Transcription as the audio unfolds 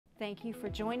Thank you for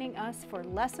joining us for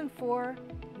Lesson 4,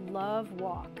 Love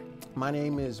Walk. My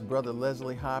name is Brother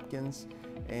Leslie Hopkins,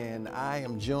 and I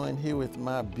am joined here with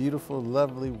my beautiful,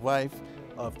 lovely wife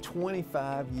of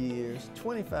 25 years.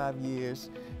 25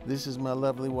 years. This is my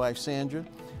lovely wife, Sandra.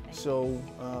 So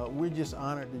we're just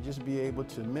honored to just be able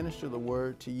to minister the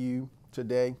word to you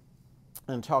today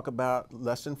and talk about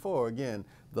Lesson 4, again,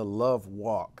 the love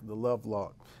walk, the love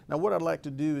walk. Now what I'd like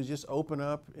to do is just open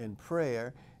up in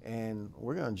prayer, and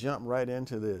we're going to jump right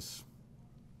into this.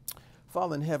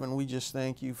 Father in heaven, we just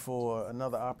thank you for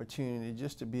another opportunity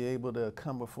just to be able to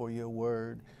come before your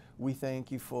word. We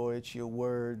thank you for it's your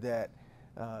word that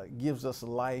gives us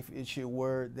life. It's your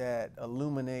word that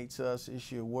illuminates us.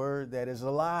 It's your word that is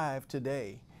alive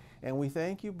today. And we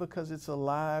thank you because it's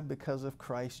alive because of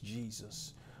Christ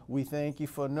Jesus. We thank you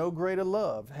for no greater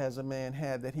love has a man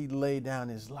had that he laid down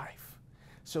his life.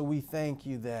 So we thank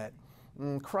you that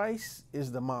Christ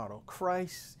is the model.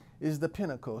 Christ is the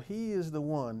pinnacle. He is the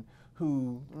one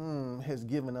who has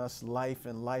given us life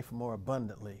and life more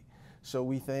abundantly. So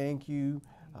we thank you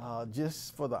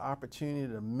just for the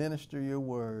opportunity to minister your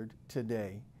word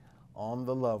today on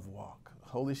the love walk.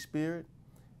 Holy Spirit,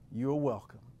 you're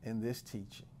welcome in this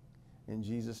teaching. In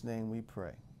Jesus' name we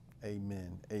pray.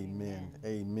 Amen. Amen.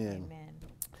 Amen. Amen.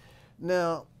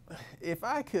 Now, if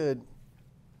I could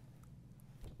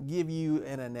give you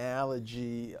an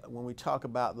analogy when we talk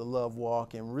about the love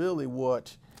walk and really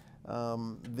what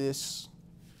this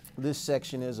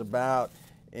section is about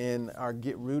in our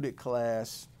Get Rooted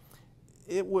class,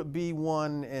 it would be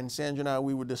one, and Sandra and I,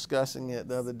 we were discussing it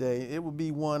the other day, it would be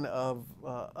one of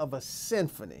a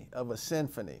symphony,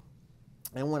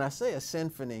 And when I say a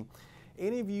symphony,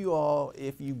 any of you all,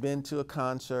 if you've been to a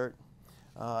concert,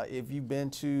 if you've been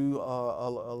to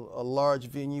a large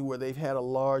venue where they've had a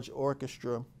large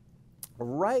orchestra,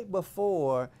 right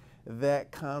before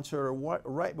that concert or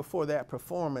right before that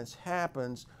performance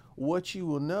happens, what you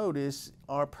will notice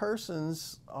are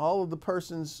all of the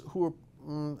persons who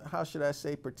are, how should I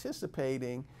say,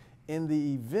 participating in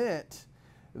the event,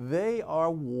 they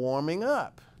are warming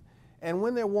up. And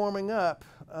when they're warming up,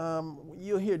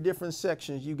 you'll hear different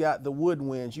sections. You got the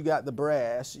woodwinds, you got the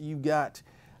brass, you got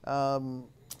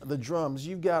the drums,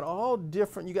 you got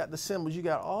the cymbals, you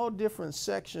got all different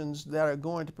sections that are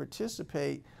going to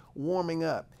participate warming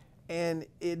up. And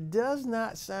it does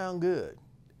not sound good.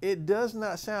 It does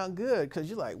not sound good because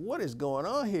you're like, what is going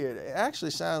on here? It actually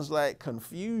sounds like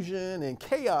confusion and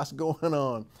chaos going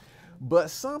on. But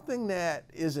something that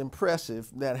is impressive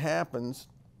that happens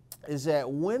is that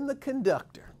when that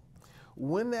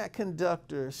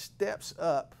conductor steps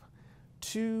up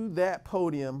to that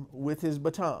podium with his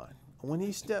baton, when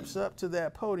he steps up to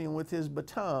that podium with his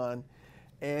baton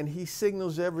and he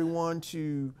signals everyone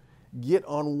to get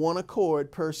on one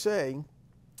accord per se,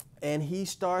 and he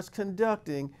starts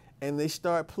conducting and they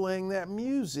start playing that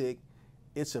music,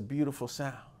 it's a beautiful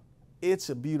sound. It's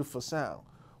a beautiful sound.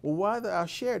 Well, why do I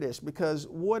share this? Because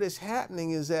what is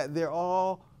happening is that they're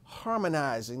all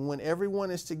harmonizing. When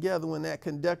everyone is together, when that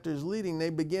conductor is leading,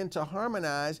 they begin to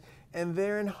harmonize, and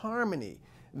they're in harmony.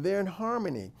 They're in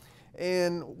harmony.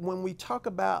 And when we talk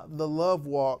about the love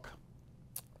walk,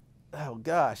 oh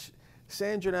gosh,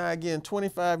 Sandra and I, again,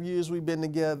 25 years we've been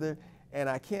together, and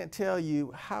I can't tell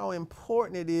you how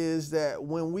important it is that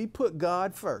when we put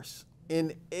God first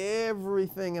in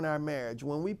everything in our marriage,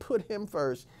 when we put Him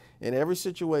first in every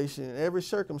situation, in every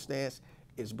circumstance,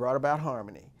 it's brought about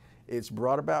harmony. It's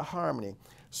brought about harmony.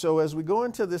 So as we go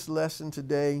into this lesson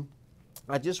today,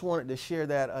 I just wanted to share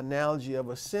that analogy of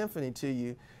a symphony to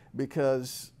you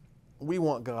because we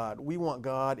want God. We want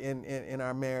God in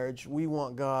our marriage. We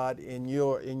want God in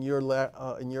your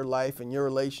life, in your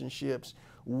relationships.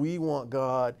 We want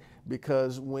God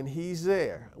because when He's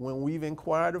there, when we've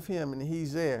inquired of Him and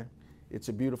He's there, it's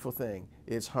a beautiful thing.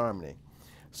 It's harmony.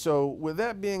 So with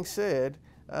that being said,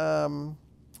 Sandra,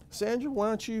 why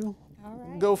don't you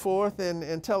go forth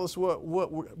and tell us what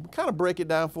we're, kind of break it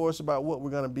down for us about what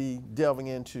we're going to be delving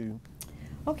into.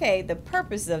 Okay, the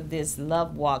purpose of this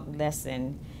love walk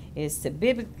lesson is to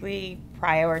biblically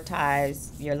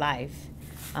prioritize your life.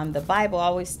 The Bible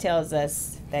always tells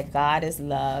us that God is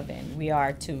love and we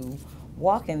are to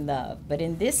walk in love. But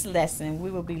in this lesson,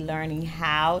 we will be learning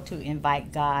how to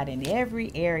invite God in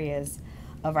every areas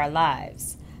of our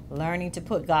lives, learning to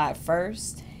put God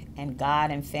first and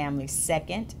God and family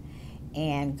second,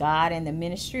 and God and the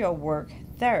ministry or work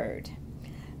third.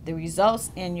 The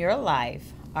results in your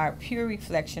life are a pure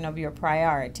reflection of your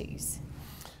priorities.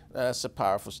 That's a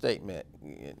powerful statement,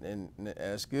 and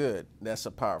that's good. That's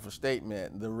a powerful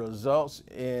statement. The results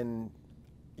in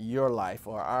your life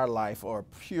or our life are a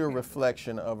pure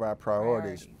reflection of our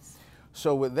priorities.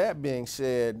 So with that being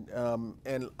said,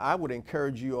 and I would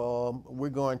encourage you all, we're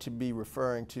going to be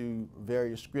referring to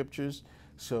various scriptures.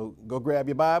 So go grab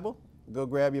your Bible. Go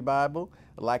grab your Bible.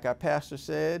 Like our pastor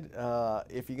said,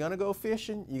 if you're going to go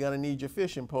fishing, you're going to need your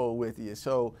fishing pole with you.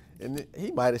 So, and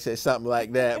he might have said something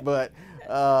like that, but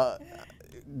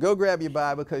go grab your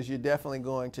Bible because you're definitely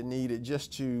going to need it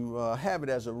just to have it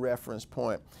as a reference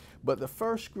point. But the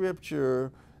first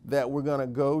scripture that we're going to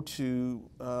go to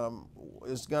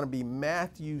is going to be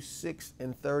Matthew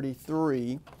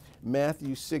 6:33.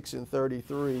 Matthew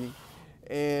 6:33.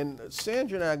 And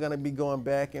Sandra and I are going to be going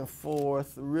back and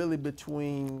forth really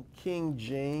between King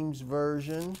James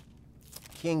Version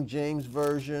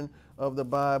of the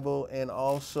Bible, and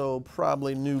also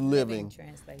probably New Living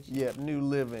Translation. Yeah, New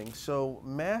Living. So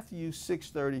Matthew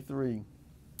 6:33.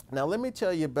 Now let me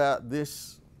tell you about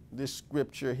this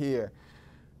scripture here.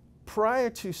 Prior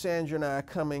to Sandra and I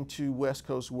coming to West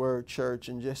Coast Word Church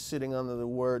and just sitting under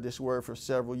this word for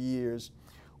several years,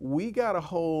 we got a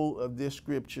hold of this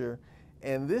scripture.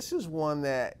 And this is one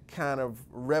that kind of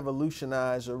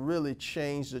revolutionized or really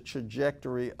changed the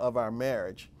trajectory of our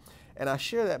marriage. And I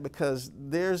share that because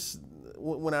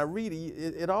when I read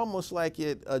it, it almost like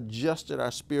it adjusted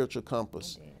our spiritual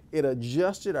compass. It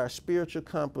adjusted our spiritual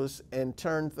compass and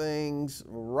turned things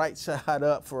right side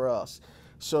up for us.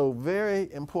 So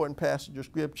very important passage of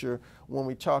scripture when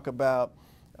we talk about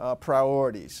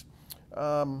priorities.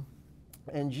 And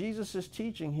Jesus is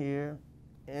teaching here,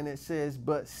 and it says,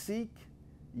 "But seek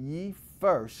ye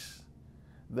first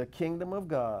the kingdom of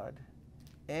God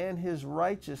and his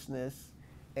righteousness,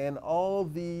 and all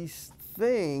these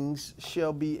things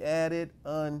shall be added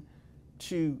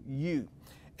unto you."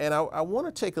 And I want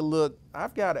to take a look.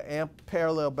 I've got a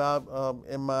parallel Bible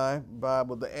in my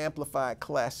Bible, the Amplified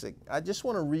Classic. I just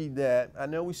want to read that. I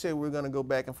know we say we're going to go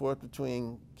back and forth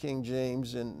between King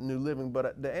James and New Living,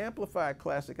 but the Amplified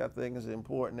Classic I think is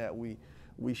important that we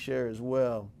share as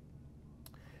well.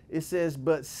 It says,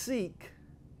 "But seek,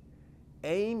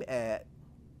 aim at,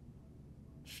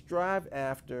 strive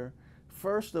after,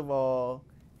 first of all,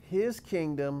 his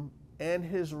kingdom and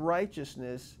his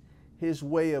righteousness, his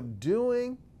way of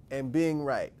doing and being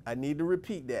right." I need to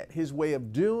repeat that. His way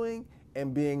of doing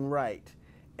and being right.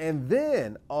 "And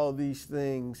then all these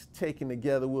things taken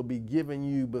together will be given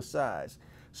you besides."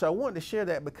 So I wanted to share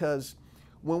that because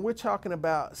when we're talking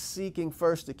about seeking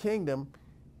first the kingdom,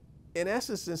 in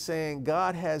essence, it's saying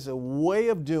God has a way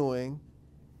of doing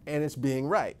and it's being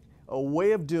right. A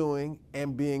way of doing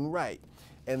and being right.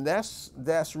 And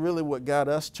that's really what got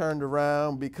us turned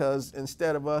around, because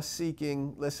instead of us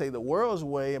seeking, let's say, the world's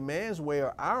way, a man's way,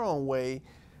 or our own way,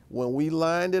 when we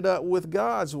lined it up with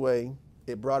God's way,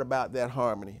 it brought about that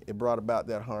harmony. It brought about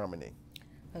that harmony.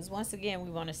 Because once again,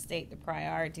 we want to state the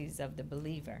priorities of the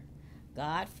believer.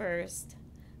 God first,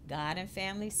 God and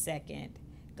family second,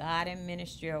 God and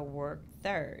ministerial work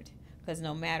third. Because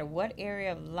no matter what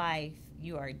area of life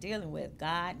you are dealing with,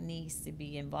 God needs to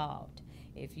be involved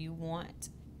if you want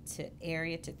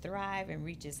area to thrive and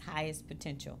reach its highest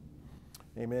potential.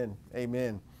 Amen.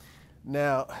 Amen.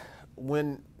 Now,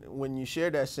 when you share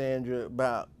that, Sandra,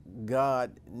 about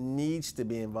God needs to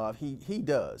be involved, he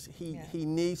does. He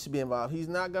needs to be involved. He's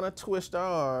not going to twist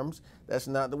our arms. That's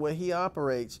not the way he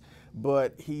operates.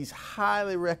 But he's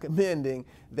highly recommending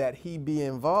that he be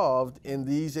involved in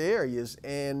these areas,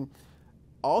 and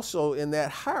also in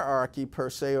that hierarchy per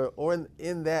se, or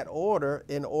in that order,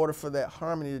 in order for that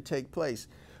harmony to take place.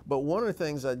 But one of the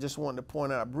things I just wanted to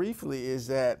point out briefly is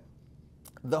that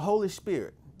the Holy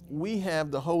Spirit, we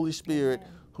have the Holy Spirit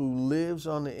who lives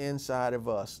on the inside of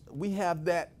us. We have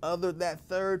that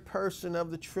third person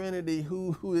of the Trinity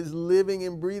who is living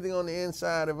and breathing on the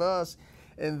inside of us,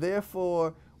 and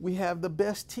therefore we have the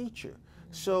best teacher.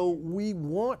 So we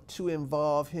want to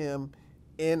involve him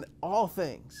in all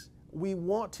things. We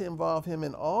want to involve him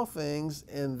in all things,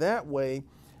 and that way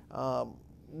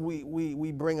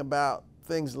we bring about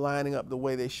things lining up the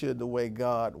way they should, the way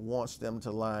God wants them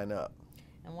to line up.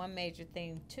 And one major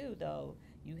thing too, though,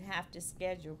 you have to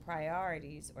schedule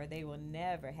priorities or they will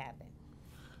never happen.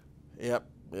 Yep,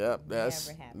 that's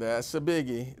a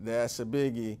biggie. That's a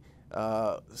biggie.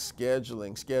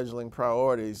 Scheduling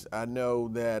priorities. I know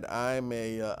that I'm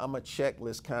a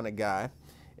checklist kind of guy,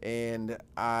 and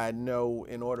I know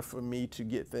in order for me to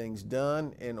get things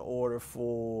done, in order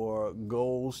for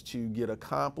goals to get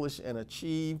accomplished and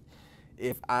achieved,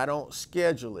 if I don't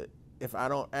schedule it, if I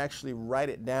don't actually write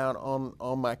it down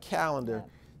on my calendar,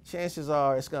 chances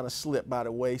are it's going to slip by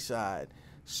the wayside.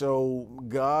 So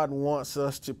God wants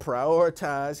us to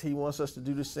prioritize. He wants us to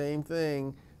do the same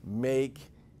thing, make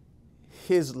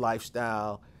his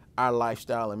lifestyle our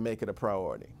lifestyle and make it a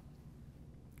priority.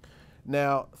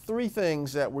 Now, three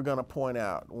things that we're going to point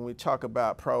out when we talk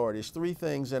about priorities, three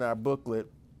things in our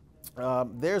booklet.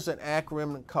 There's an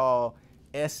acronym called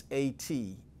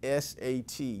SAT,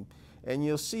 SAT. And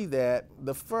you'll see that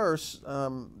the first,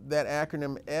 that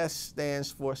acronym S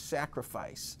stands for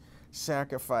sacrifice,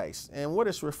 sacrifice. And what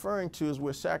it's referring to is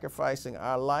we're sacrificing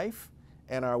our life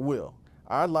and our will,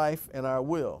 our life and our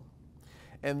will.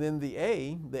 And then the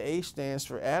A stands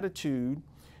for attitude,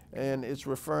 and it's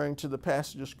referring to the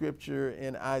passage of scripture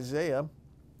in Isaiah,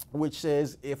 which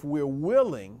says, if we're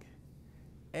willing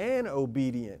and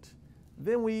obedient,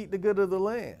 then we eat the good of the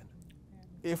land.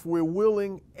 If we're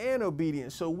willing and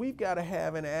obedient. So we've got to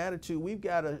have an attitude, we've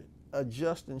got to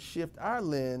adjust and shift our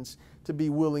lens to be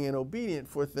willing and obedient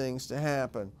for things to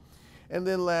happen. And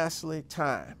then lastly,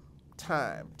 time.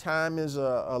 Time is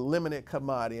a limited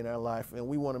commodity in our life, and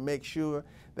we want to make sure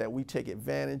that we take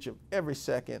advantage of every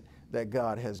second that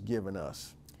God has given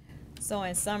us. So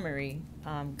in summary,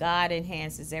 God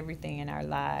enhances everything in our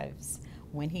lives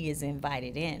when he is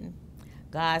invited in.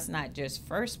 God's not just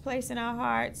first place in our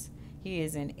hearts, he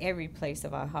is in every place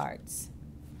of our hearts.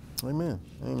 Amen.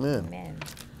 Amen. Amen.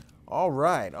 All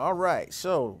right.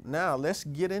 So now let's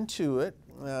get into it.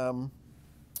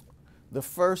 The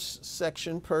first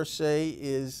section per se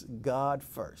is God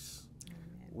first. Amen.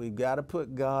 We've got to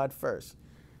put God first.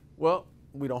 Well,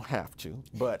 we don't have to,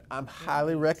 but I'm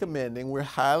highly recommending, we're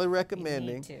highly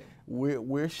recommending,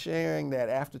 we're sharing that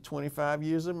after 25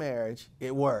 years of marriage,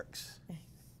 it works.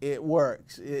 It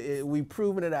works. We've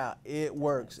proven it out. It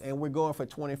works. And we're going for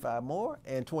 25 more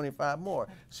and 25 more.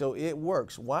 So it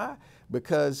works. Why?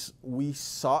 Because we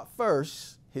sought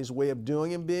first his way of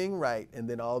doing and being right, and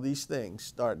then all these things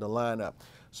start to line up.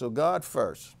 So God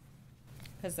first.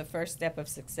 Because the first step of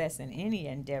success in any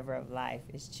endeavor of life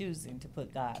is choosing to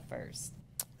put God first.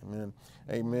 Amen.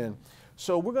 Amen.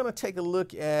 So we're going to take a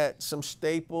look at some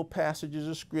staple passages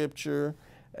of Scripture,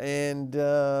 and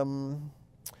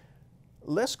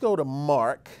let's go to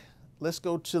Mark. Let's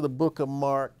go to the book of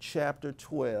Mark, chapter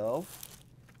 12.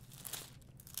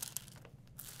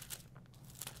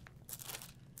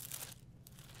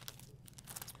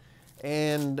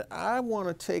 And I want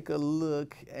to take a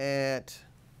look at,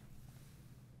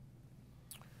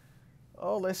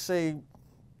 let's say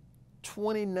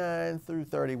 29 through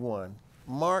 31.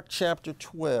 Mark chapter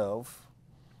 12,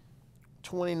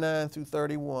 29 through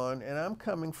 31. And I'm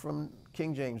coming from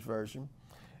King James Version.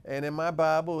 And in my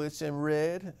Bible, it's in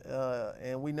red.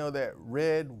 And we know that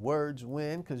red words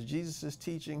win because Jesus is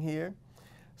teaching here.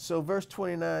 So verse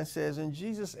 29 says, and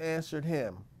Jesus answered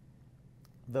him,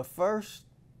 the first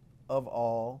of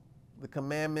all the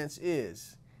commandments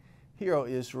is, hear, O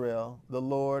Israel, the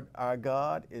Lord our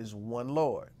God is one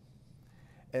Lord.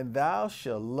 And thou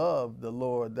shalt love the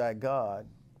Lord thy God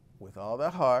with all thy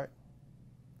heart,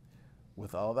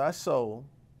 with all thy soul,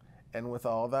 and with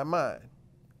all thy mind,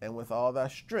 and with all thy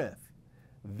strength.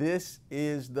 This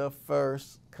is the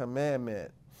first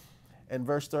commandment. And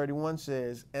verse 31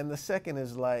 says, and the second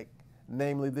is like,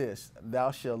 namely this,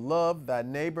 thou shalt love thy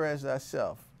neighbor as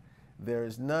thyself. There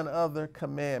is none other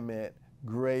commandment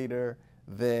greater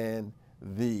than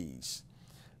these.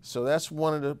 So that's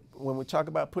one of the, when we talk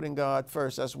about putting God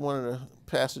first, that's one of the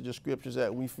passages of scriptures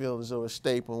that we feel as though a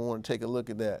staple, and we want to take a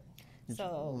look at that.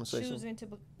 So choosing to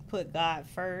put God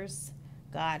first,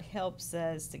 God helps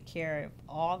us to care of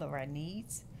all of our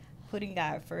needs. Putting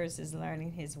God first is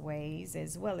learning his ways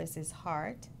as well as his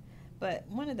heart. But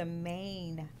one of the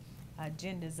main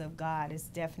agendas of God is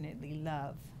definitely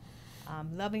love.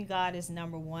 Loving God is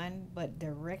number one, but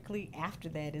directly after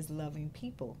that is loving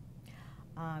people.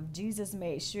 Jesus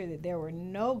made sure that there were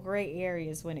no gray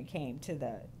areas when it came to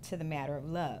the matter of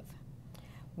love.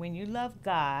 When you love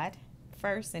God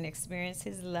first and experience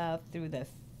his love through the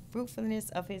fruitfulness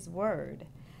of his word,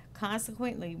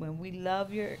 consequently, when we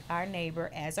love our neighbor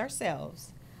as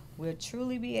ourselves, we'll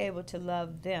truly be able to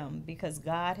love them because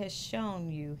God has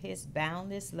shown you his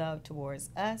boundless love towards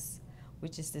us,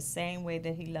 which is the same way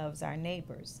that he loves our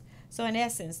neighbors. So in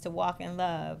essence, to walk in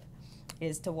love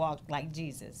is to walk like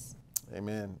Jesus.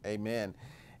 Amen. Amen.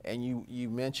 And you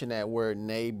mentioned that word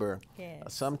neighbor.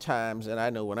 Yes. Sometimes, and I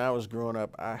know when I was growing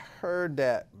up, I heard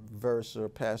that verse or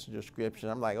passage of scripture.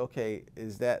 I'm like, okay,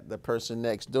 is that the person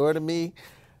next door to me?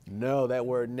 No, that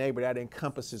word neighbor, that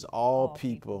encompasses all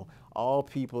people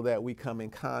that we come in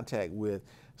contact with.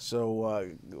 So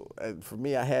for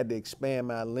me, I had to expand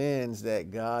my lens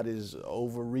that God is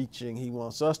overreaching. He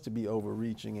wants us to be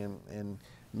overreaching and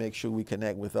make sure we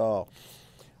connect with all.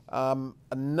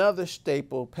 Another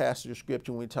staple passage of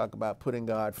scripture when we talk about putting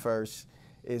God first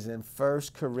is in 1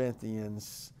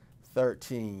 Corinthians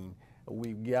 13.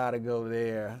 we've got to go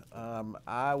there.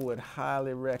 I would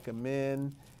highly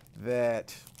recommend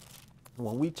that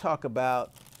when we talk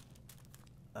about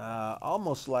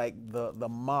almost like the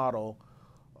model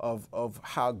of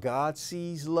how God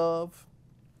sees love,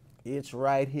 it's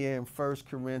right here in 1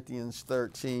 Corinthians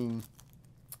 13.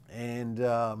 And,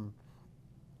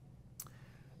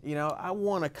 you know, I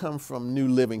want to come from New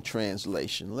Living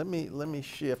Translation. Let me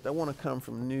shift. I want to come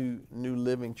from New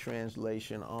Living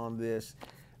Translation on this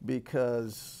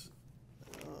because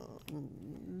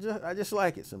I just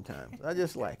like it sometimes. I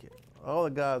just like it. All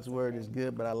of God's word is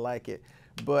good, but I like it.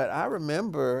 But I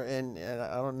remember, and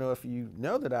I don't know if you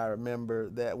know that I remember,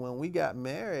 that when we got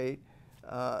married,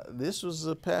 this was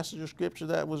a passage of scripture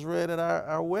that was read at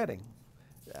our wedding.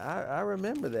 I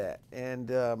remember that.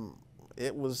 And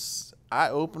it was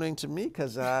eye-opening to me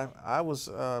because I was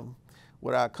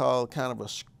what I call kind of a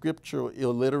scriptural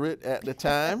illiterate at the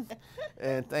time.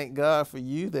 And thank God for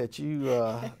you that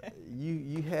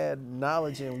you had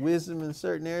knowledge and wisdom in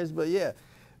certain areas. But yeah,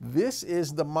 this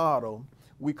is the model.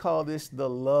 We call this the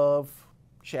love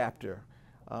chapter.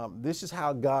 This is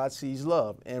how God sees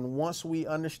love. And once we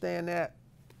understand that,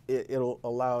 it'll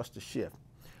allow us to shift.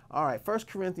 All right, 1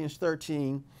 Corinthians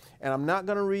 13, and I'm not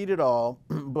going to read it all,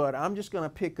 but I'm just going to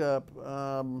pick up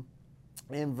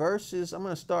in verses. I'm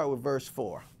going to start with verse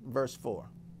 4. Verse 4.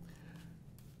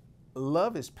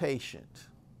 Love is patient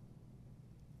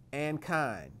and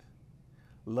kind.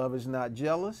 Love is not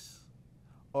jealous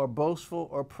or boastful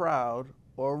or proud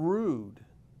or rude.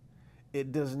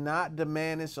 It does not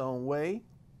demand its own way.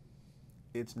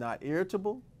 It's not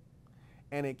irritable,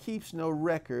 and it keeps no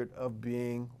record of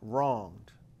being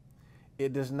wronged.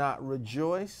 It does not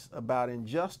rejoice about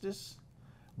injustice,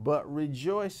 but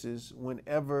rejoices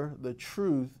whenever the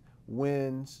truth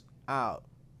wins out.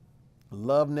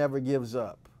 Love never gives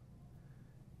up,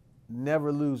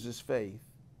 never loses faith,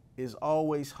 is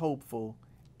always hopeful,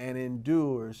 and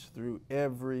endures through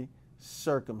every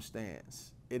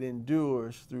circumstance. It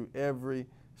endures through every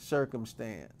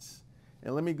circumstance.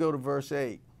 And let me go to verse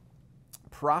 8.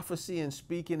 Prophecy and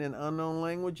speaking in unknown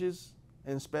languages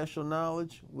and special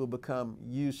knowledge will become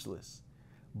useless,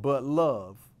 but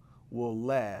love will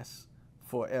last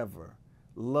forever.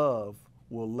 Love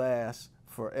will last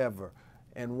forever.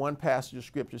 And one passage of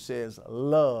scripture says,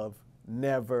 love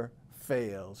never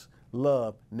fails.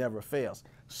 Love never fails.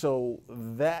 So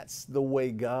that's the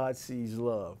way God sees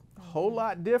love. A whole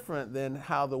lot different than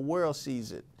how the world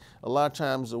sees it. A lot of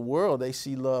times the world, they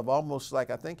see love almost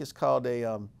like, I think it's called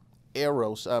a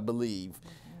eros, I believe.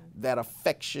 That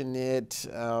affectionate,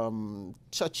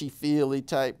 touchy-feely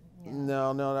type. Yeah.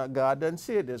 No, God doesn't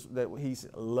see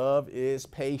it. Love is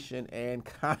patient and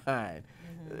kind.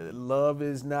 Love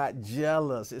is not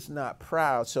jealous. It's not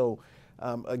proud. So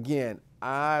again,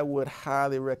 I would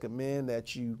highly recommend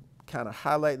that you kind of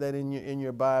highlight that in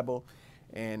your Bible.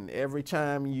 And every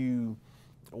time you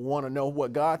want to know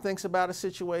what God thinks about a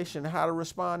situation, how to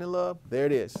respond in love, there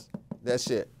it is. That's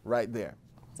it, right there.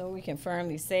 So we can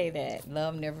firmly say that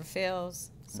love never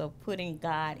fails. So putting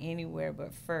God anywhere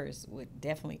but first would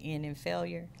definitely end in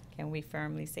failure. Can we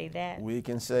firmly say that? We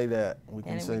can say that. We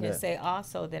can say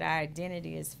also that our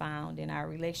identity is found in our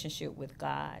relationship with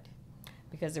God.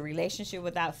 Because a relationship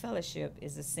without fellowship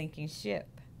is a sinking ship.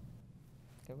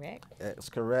 Correct? That's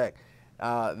correct.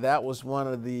 That was one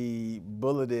of the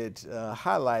bulleted,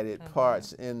 highlighted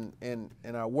parts in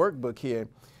our workbook here.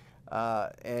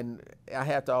 And I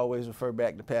have to always refer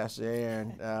back to Pastor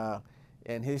Aaron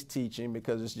and his teaching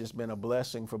because it's just been a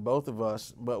blessing for both of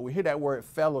us. But we hear that word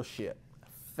fellowship.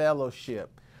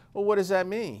 Fellowship. Well, what does that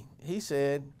mean? He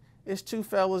said, it's two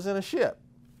fellas in a ship.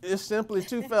 It's simply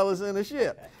two fellas in a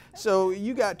ship. So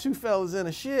you got two fellas in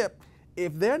a ship.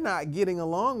 If they're not getting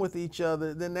along with each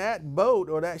other, then that boat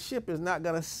or that ship is not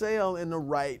going to sail in the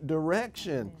right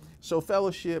direction. So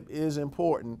fellowship is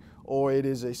important, or it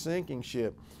is a sinking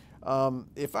ship.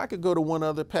 If I could go to one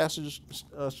other passage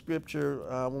of scripture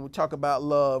when we talk about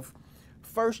love,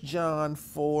 1 John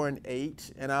 4 and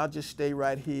 8, and I'll just stay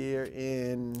right here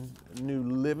in New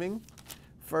Living.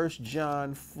 1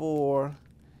 John 4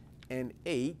 and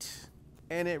 8,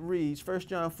 and it reads, 1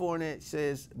 John 4 and 8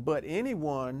 says, but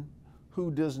anyone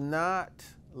who does not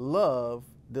love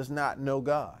does not know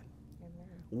God. Amen.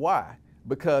 Why?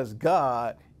 Because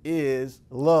God is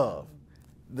love.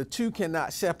 The two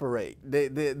cannot separate.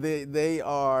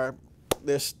 They're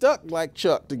stuck like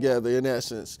Chuck together in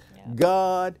essence. Yeah.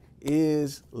 God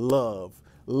is love.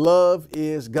 Love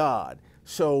is God.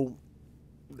 So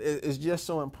it's just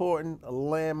so important. A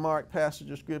landmark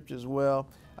passage of scripture as well.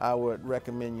 I would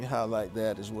recommend you highlight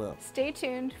that as well. Stay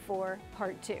tuned for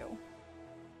part 2.